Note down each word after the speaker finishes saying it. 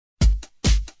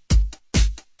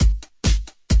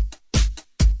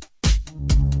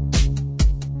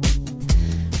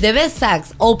The best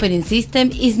sacks opening system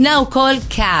is now called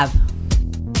KAB.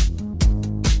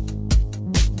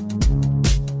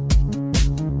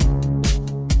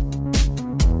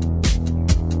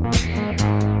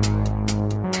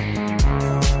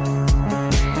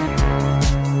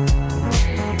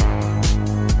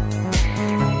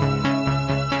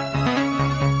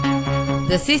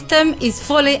 The system is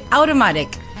fully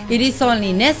automatic. It is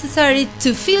only necessary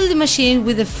to fill the machine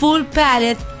with a full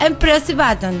pallet and press the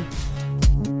button.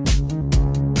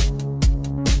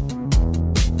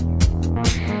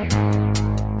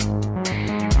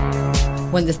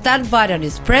 When the start button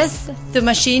is pressed, the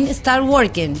machine starts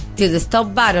working till the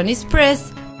stop button is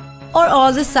pressed or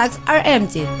all the sacks are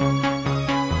emptied.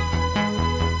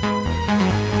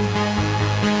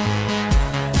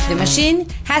 The machine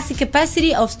has a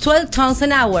capacity of 12 tons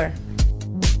an hour.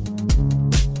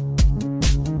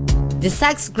 The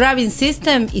sacks grabbing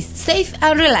system is safe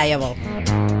and reliable.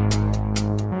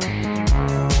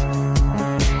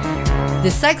 The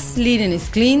sacks linen is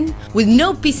clean, with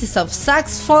no pieces of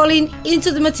sacks falling into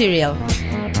the material.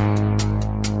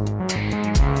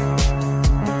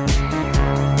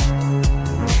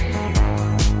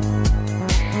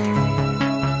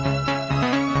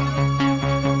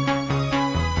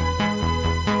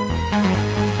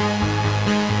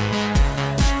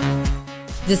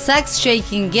 The sacks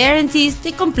shaking guarantees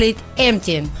the complete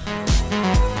emptying.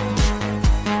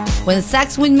 When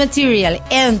sacks with material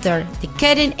enter the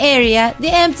cutting area, the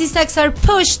empty sacks are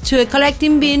pushed to a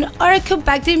collecting bin or a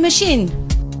compacting machine.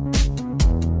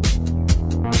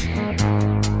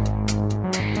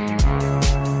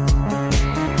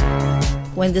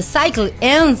 When the cycle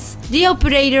ends, the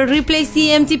operator replaces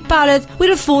the empty pallet with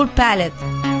a full pallet.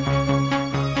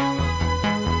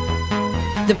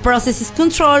 The process is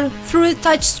controlled through a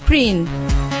touch screen.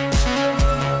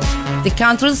 The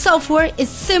control software is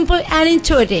simple and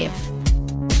intuitive.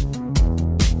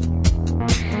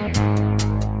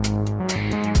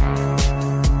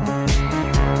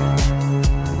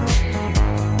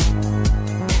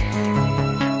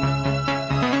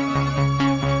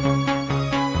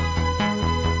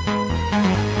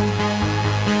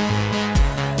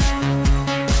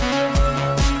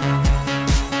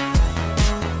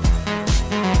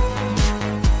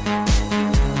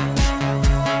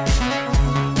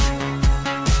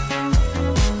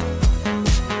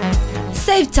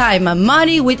 Save time and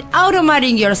money with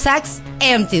automating your sacks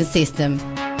emptying system.